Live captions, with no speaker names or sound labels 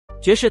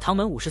绝世唐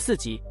门54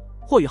集，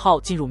霍雨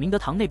浩进入明德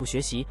堂内部学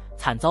习，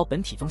惨遭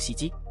本体宗袭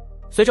击。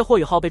随着霍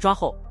雨浩被抓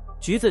后，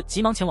橘子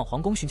急忙前往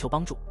皇宫寻求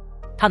帮助。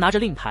他拿着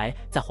令牌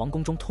在皇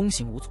宫中通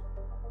行无阻，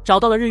找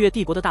到了日月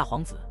帝国的大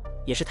皇子，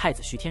也是太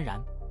子徐天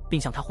然，并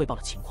向他汇报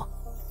了情况。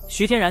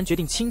徐天然决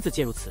定亲自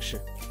介入此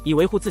事，以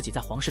维护自己在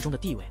皇室中的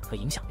地位和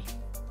影响力。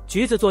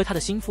橘子作为他的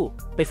心腹，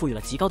被赋予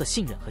了极高的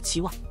信任和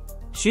期望。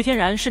徐天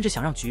然甚至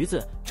想让橘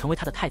子成为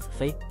他的太子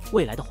妃，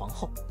未来的皇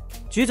后。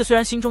橘子虽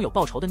然心中有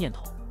报仇的念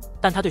头，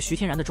但他对徐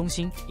天然的忠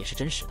心也是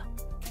真实的。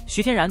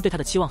徐天然对他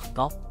的期望很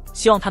高，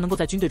希望他能够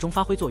在军队中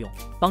发挥作用，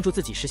帮助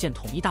自己实现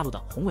统一大陆的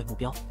宏伟目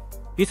标。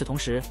与此同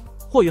时，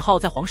霍雨浩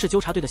在皇室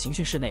纠察队的刑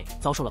讯室内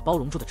遭受了包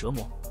容柱的折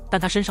磨，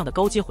但他身上的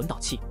高阶魂导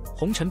器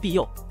红尘庇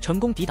佑成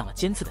功抵挡了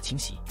尖刺的侵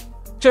袭，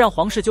这让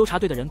皇室纠察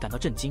队的人感到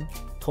震惊，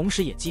同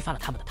时也激发了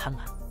他们的贪婪。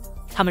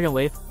他们认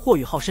为霍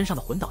雨浩身上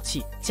的魂导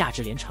器价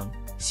值连城，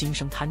心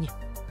生贪念。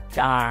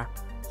然而，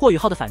霍雨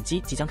浩的反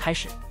击即将开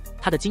始，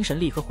他的精神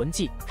力和魂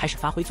技开始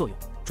发挥作用，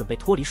准备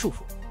脱离束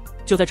缚。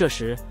就在这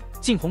时，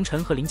靳红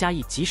尘和林嘉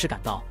义及时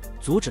赶到，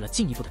阻止了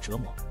进一步的折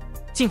磨。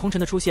靳红尘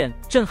的出现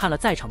震撼了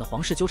在场的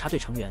皇室纠察队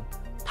成员，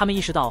他们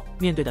意识到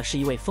面对的是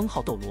一位封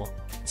号斗罗，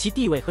其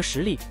地位和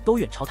实力都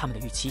远超他们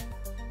的预期。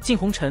靳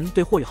红尘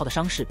对霍雨浩的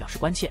伤势表示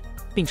关切，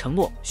并承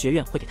诺学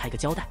院会给他一个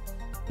交代。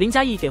林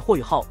嘉义给霍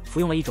雨浩服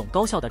用了一种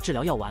高效的治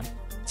疗药丸，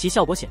其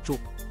效果显著，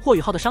霍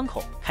雨浩的伤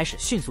口开始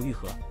迅速愈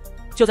合。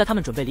就在他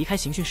们准备离开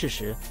刑讯室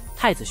时，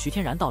太子徐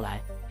天然到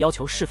来，要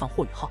求释放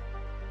霍雨浩。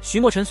徐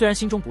墨尘虽然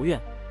心中不愿，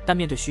但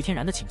面对徐天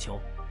然的请求，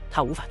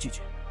他无法拒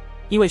绝，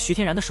因为徐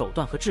天然的手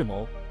段和智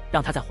谋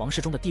让他在皇室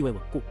中的地位稳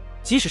固，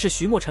即使是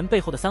徐墨尘背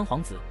后的三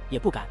皇子也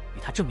不敢与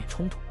他正面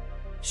冲突。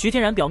徐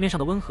天然表面上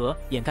的温和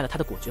掩盖了他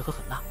的果决和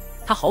狠辣，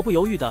他毫不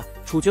犹豫地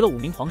处决了5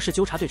名皇室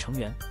纠察队成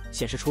员，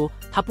显示出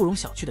他不容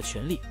小觑的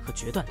权力和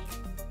决断力。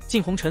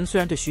靳红尘虽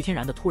然对徐天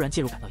然的突然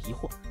介入感到疑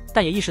惑，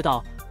但也意识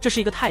到这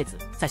是一个太子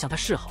在向他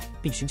示好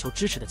并寻求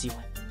支持的机会。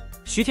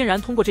徐天然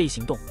通过这一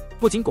行动，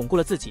不仅巩固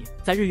了自己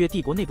在日月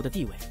帝国内部的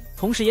地位，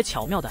同时也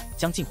巧妙地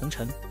将靳红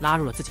尘拉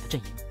入了自己的阵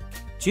营。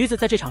橘子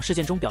在这场事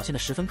件中表现得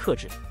十分克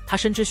制，他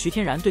深知徐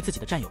天然对自己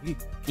的占有欲，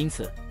因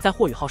此在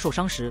霍雨浩受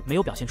伤时没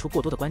有表现出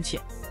过多的关切，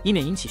以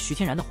免引起徐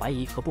天然的怀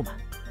疑和不满。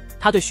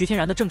他对徐天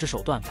然的政治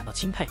手段感到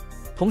钦佩，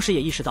同时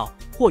也意识到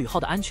霍雨浩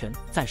的安全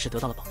暂时得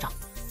到了保障。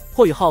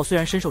霍雨浩虽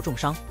然身受重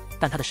伤，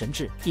但他的神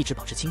智一直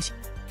保持清醒，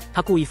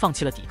他故意放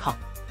弃了抵抗，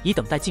以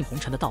等待靳红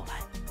尘的到来。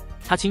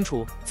他清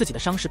楚自己的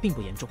伤势并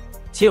不严重，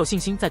且有信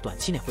心在短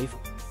期内恢复。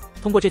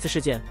通过这次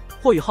事件，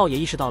霍雨浩也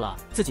意识到了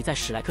自己在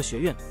史莱克学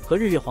院和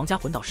日月皇家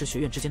魂导师学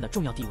院之间的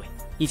重要地位，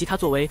以及他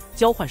作为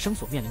交换生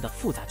所面临的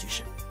复杂局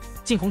势。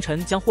靳红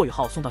尘将霍雨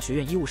浩送到学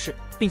院医务室，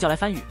并叫来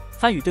番禺。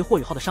番禺对霍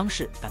雨浩的伤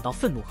势感到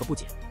愤怒和不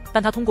解，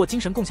但他通过精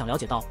神共享了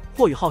解到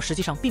霍雨浩实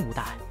际上并无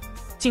大碍。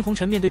靳红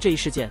尘面对这一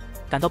事件，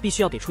感到必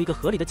须要给出一个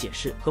合理的解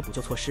释和补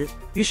救措施，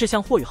于是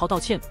向霍雨浩道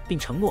歉，并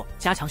承诺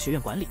加强学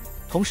院管理，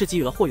同时给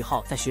予了霍雨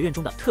浩在学院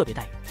中的特别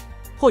待遇。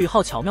霍雨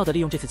浩巧妙地利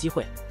用这次机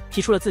会，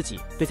提出了自己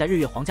对在日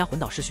月皇家魂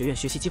导师学院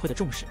学习机会的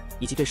重视，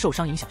以及对受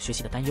伤影响学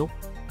习的担忧。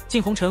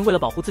靳红尘为了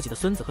保护自己的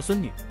孙子和孙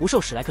女不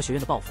受史莱克学院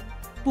的报复，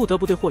不得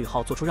不对霍雨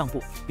浩做出让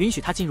步，允许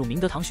他进入明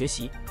德堂学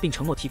习，并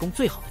承诺提供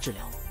最好的治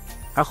疗。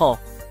而后，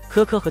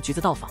科科和橘子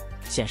到访，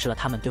显示了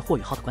他们对霍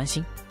雨浩的关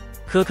心。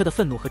科科的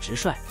愤怒和直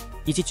率，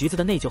以及橘子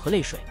的内疚和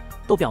泪水，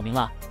都表明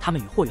了他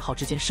们与霍雨浩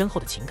之间深厚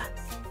的情感。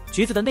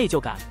橘子的内疚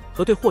感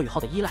和对霍雨浩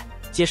的依赖，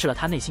揭示了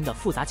他内心的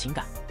复杂情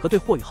感和对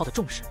霍雨浩的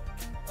重视。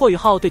霍雨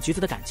浩对橘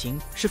子的感情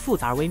是复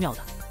杂而微妙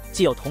的，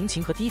既有同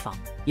情和提防，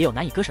也有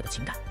难以割舍的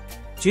情感。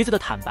橘子的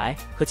坦白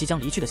和即将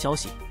离去的消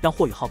息让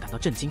霍雨浩感到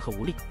震惊和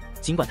无力，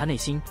尽管他内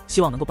心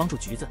希望能够帮助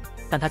橘子，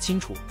但他清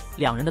楚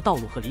两人的道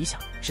路和理想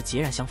是截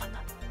然相反的。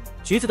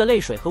橘子的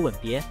泪水和吻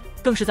别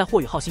更是在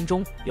霍雨浩心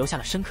中留下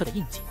了深刻的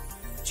印记。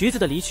橘子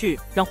的离去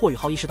让霍雨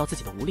浩意识到自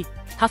己的无力，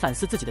他反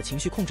思自己的情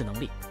绪控制能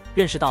力，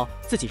认识到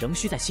自己仍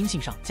需在心性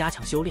上加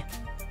强修炼。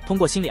通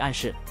过心理暗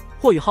示，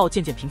霍雨浩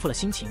渐渐平复了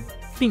心情，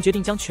并决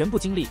定将全部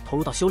精力投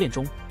入到修炼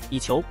中，以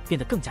求变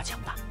得更加强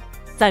大。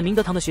在明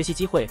德堂的学习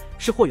机会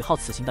是霍雨浩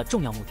此行的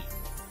重要目的。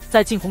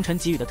在靳红尘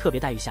给予的特别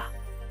待遇下，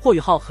霍雨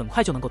浩很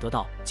快就能够得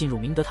到进入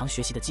明德堂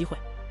学习的机会。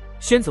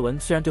宣子文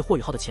虽然对霍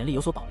雨浩的潜力有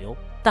所保留，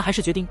但还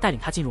是决定带领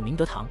他进入明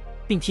德堂，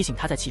并提醒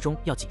他在其中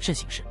要谨慎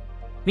行事。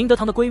明德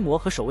堂的规模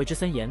和守卫之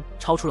森严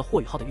超出了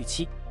霍雨浩的预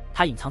期，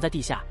他隐藏在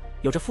地下，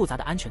有着复杂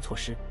的安全措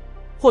施。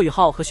霍雨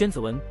浩和宣子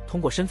文通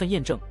过身份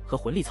验证和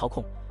魂力操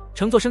控，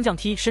乘坐升降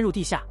梯深入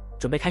地下，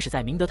准备开始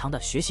在明德堂的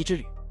学习之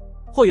旅。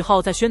霍雨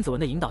浩在宣子文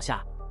的引导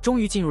下，终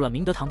于进入了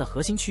明德堂的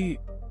核心区域。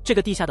这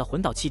个地下的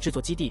魂导器制作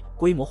基地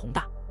规模宏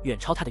大，远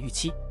超他的预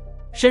期。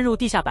深入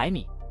地下100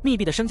米，密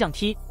闭的升降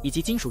梯以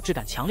及金属质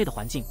感强烈的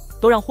环境，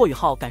都让霍雨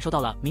浩感受到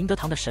了明德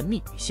堂的神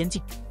秘与先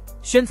进。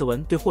宣子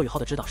文对霍雨浩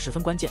的指导十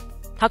分关键，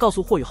他告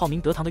诉霍雨浩明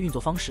德堂的运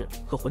作方式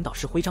和魂导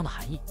师徽章的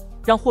含义，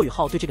让霍雨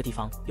浩对这个地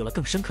方有了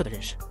更深刻的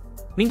认识。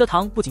明德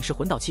堂不仅是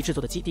魂导器制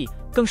作的基地，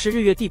更是日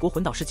月帝国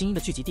魂导师精英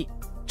的聚集地，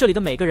这里的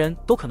每个人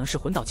都可能是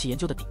魂导器研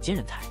究的顶尖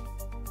人才。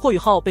霍雨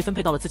浩被分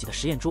配到了自己的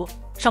实验桌，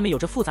上面有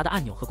着复杂的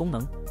按钮和功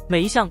能，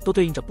每一项都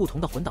对应着不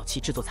同的魂导器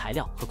制作材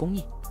料和工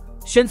艺。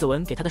宣子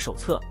文给他的手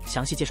册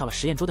详细介绍了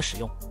实验桌的使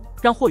用，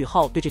让霍雨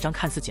浩对这张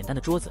看似简单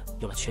的桌子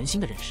有了全新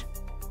的认识。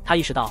他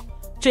意识到，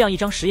这样一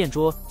张实验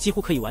桌几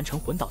乎可以完成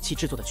魂导器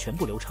制作的全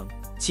部流程，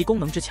其功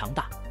能之强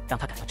大让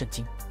他感到震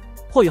惊。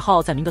霍雨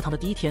浩在明德堂的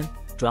第一天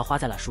主要花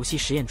在了熟悉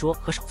实验桌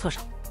和手册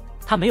上，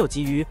他没有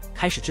急于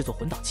开始制作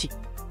魂导器，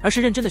而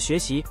是认真的学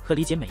习和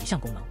理解每一项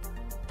功能。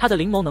他的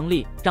灵眸能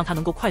力让他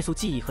能够快速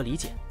记忆和理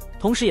解，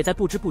同时也在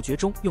不知不觉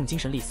中用精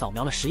神力扫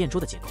描了实验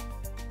桌的结构。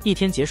一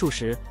天结束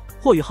时，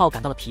霍雨浩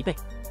感到了疲惫，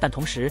但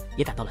同时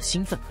也感到了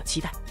兴奋和期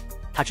待。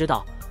他知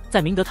道，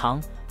在明德堂，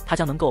他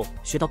将能够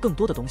学到更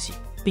多的东西，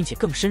并且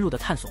更深入地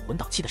探索魂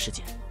导器的世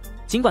界。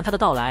尽管他的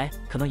到来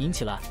可能引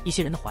起了一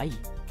些人的怀疑，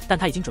但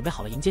他已经准备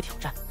好了迎接挑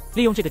战，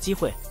利用这个机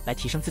会来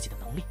提升自己的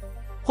能力。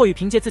霍雨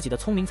凭借自己的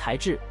聪明才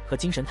智和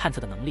精神探测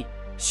的能力，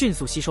迅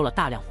速吸收了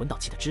大量魂导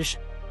器的知识。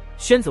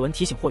宣子文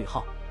提醒霍雨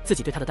浩自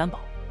己对他的担保，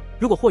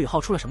如果霍雨浩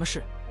出了什么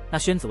事，那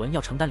宣子文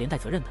要承担连带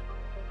责任的。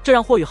这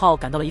让霍雨浩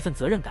感到了一份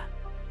责任感，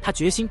他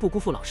决心不辜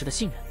负老师的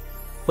信任。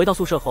回到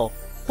宿舍后，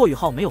霍雨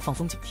浩没有放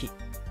松警惕，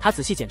他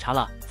仔细检查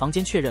了房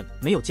间，确认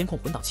没有监控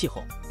魂导器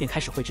后，便开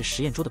始绘制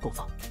实验桌的构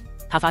造。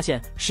他发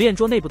现实验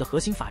桌内部的核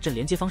心法阵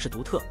连接方式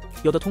独特，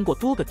有的通过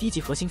多个低级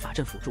核心法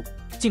阵辅助，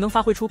竟能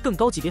发挥出更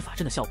高级别法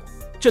阵的效果，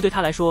这对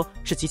他来说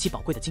是极其宝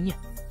贵的经验。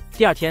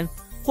第二天，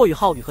霍雨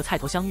浩与和菜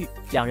头相遇，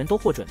两人都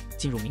获准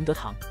进入明德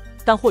堂，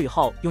但霍雨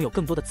浩拥有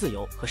更多的自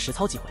由和实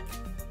操机会。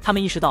他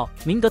们意识到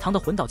明德堂的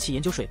魂导器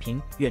研究水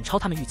平远超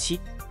他们预期，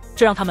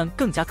这让他们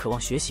更加渴望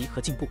学习和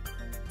进步。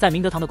在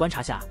明德堂的观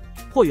察下，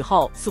霍雨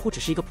浩似乎只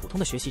是一个普通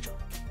的学习者，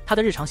他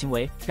的日常行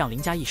为让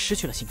林佳义失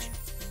去了兴趣。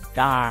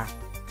然而，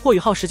霍雨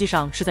浩实际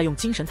上是在用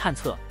精神探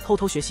测偷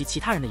偷学习其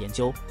他人的研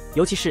究，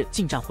尤其是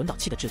近战魂导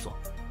器的制作。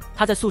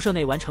他在宿舍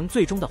内完成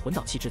最终的魂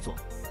导器制作，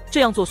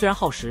这样做虽然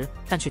耗时，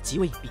但却极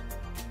为隐蔽。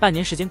半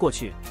年时间过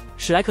去，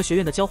史莱克学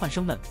院的交换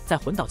生们在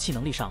魂导器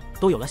能力上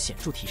都有了显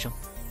著提升。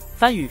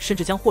番禺甚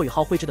至将霍雨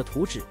浩绘制的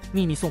图纸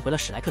秘密送回了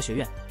史莱克学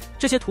院，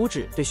这些图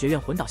纸对学院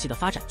魂导系的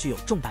发展具有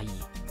重大意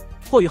义。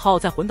霍雨浩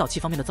在魂导器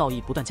方面的造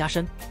诣不断加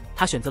深，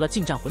他选择了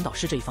近战魂导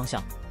师这一方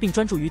向，并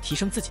专注于提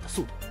升自己的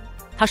速度。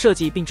他设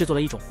计并制作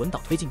了一种魂导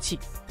推进器，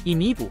以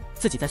弥补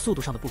自己在速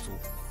度上的不足。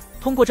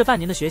通过这半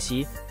年的学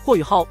习，霍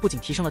雨浩不仅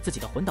提升了自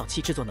己的魂导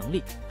器制作能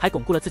力，还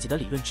巩固了自己的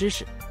理论知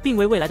识，并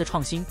为未来的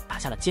创新打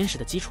下了坚实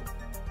的基础。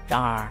然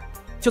而，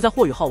就在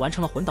霍雨浩完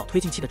成了魂导推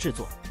进器的制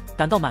作，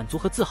感到满足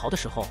和自豪的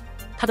时候，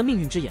他的命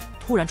运之眼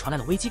突然传来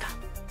了危机感。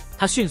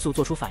他迅速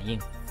做出反应，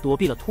躲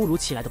避了突如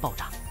其来的爆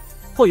炸。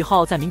霍雨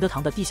浩在明德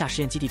堂的地下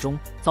实验基地中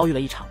遭遇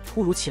了一场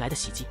突如其来的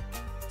袭击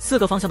，4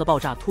个方向的爆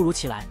炸突如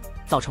其来，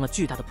造成了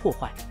巨大的破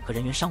坏和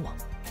人员伤亡。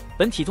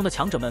本体宗的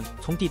强者们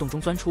从地洞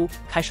中钻出，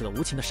开始了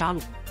无情的杀戮。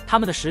他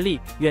们的实力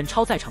远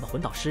超在场的魂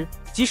导师，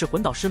即使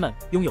魂导师们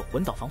拥有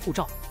魂导防护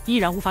罩，依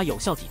然无法有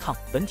效抵抗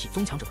本体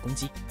宗强者的攻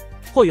击。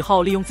霍雨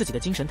浩利用自己的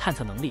精神探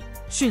测能力，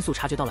迅速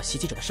察觉到了袭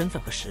击者的身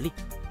份和实力。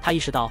他意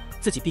识到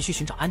自己必须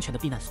寻找安全的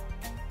避难所。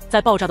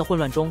在爆炸的混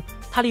乱中，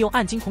他利用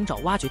暗金孔爪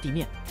挖掘地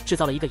面，制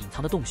造了一个隐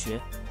藏的洞穴，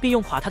并用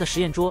垮塌的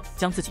实验桌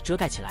将自己遮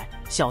盖起来，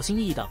小心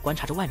翼翼地观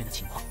察着外面的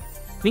情况。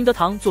明德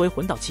堂作为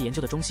魂导器研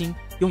究的中心，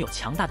拥有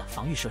强大的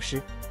防御设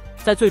施。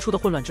在最初的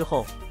混乱之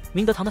后，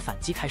明德堂的反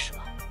击开始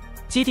了。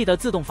基地的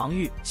自动防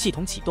御系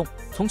统启动，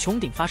从穹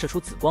顶发射出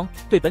紫光，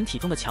对本体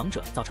宗的强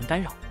者造成干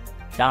扰。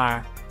然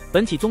而，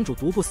本体宗主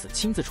毒不死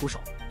亲自出手，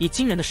以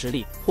惊人的实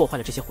力破坏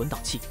了这些魂导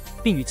器，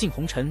并与靳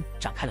红尘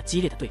展开了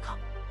激烈的对抗。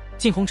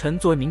靳红尘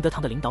作为明德堂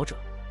的领导者，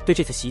对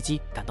这次袭击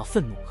感到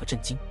愤怒和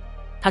震惊。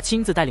他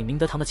亲自带领明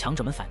德堂的强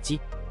者们反击，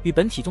与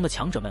本体宗的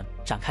强者们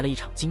展开了一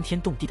场惊天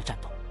动地的战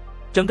斗。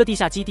整个地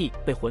下基地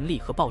被魂力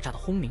和爆炸的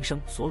轰鸣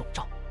声所笼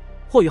罩。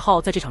霍雨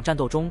浩在这场战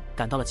斗中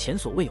感到了前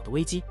所未有的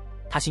危机，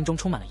他心中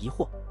充满了疑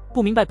惑，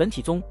不明白本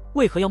体宗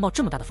为何要冒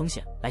这么大的风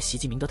险来袭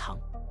击明德堂。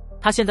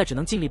他现在只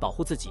能尽力保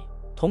护自己，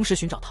同时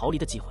寻找逃离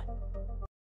的机会。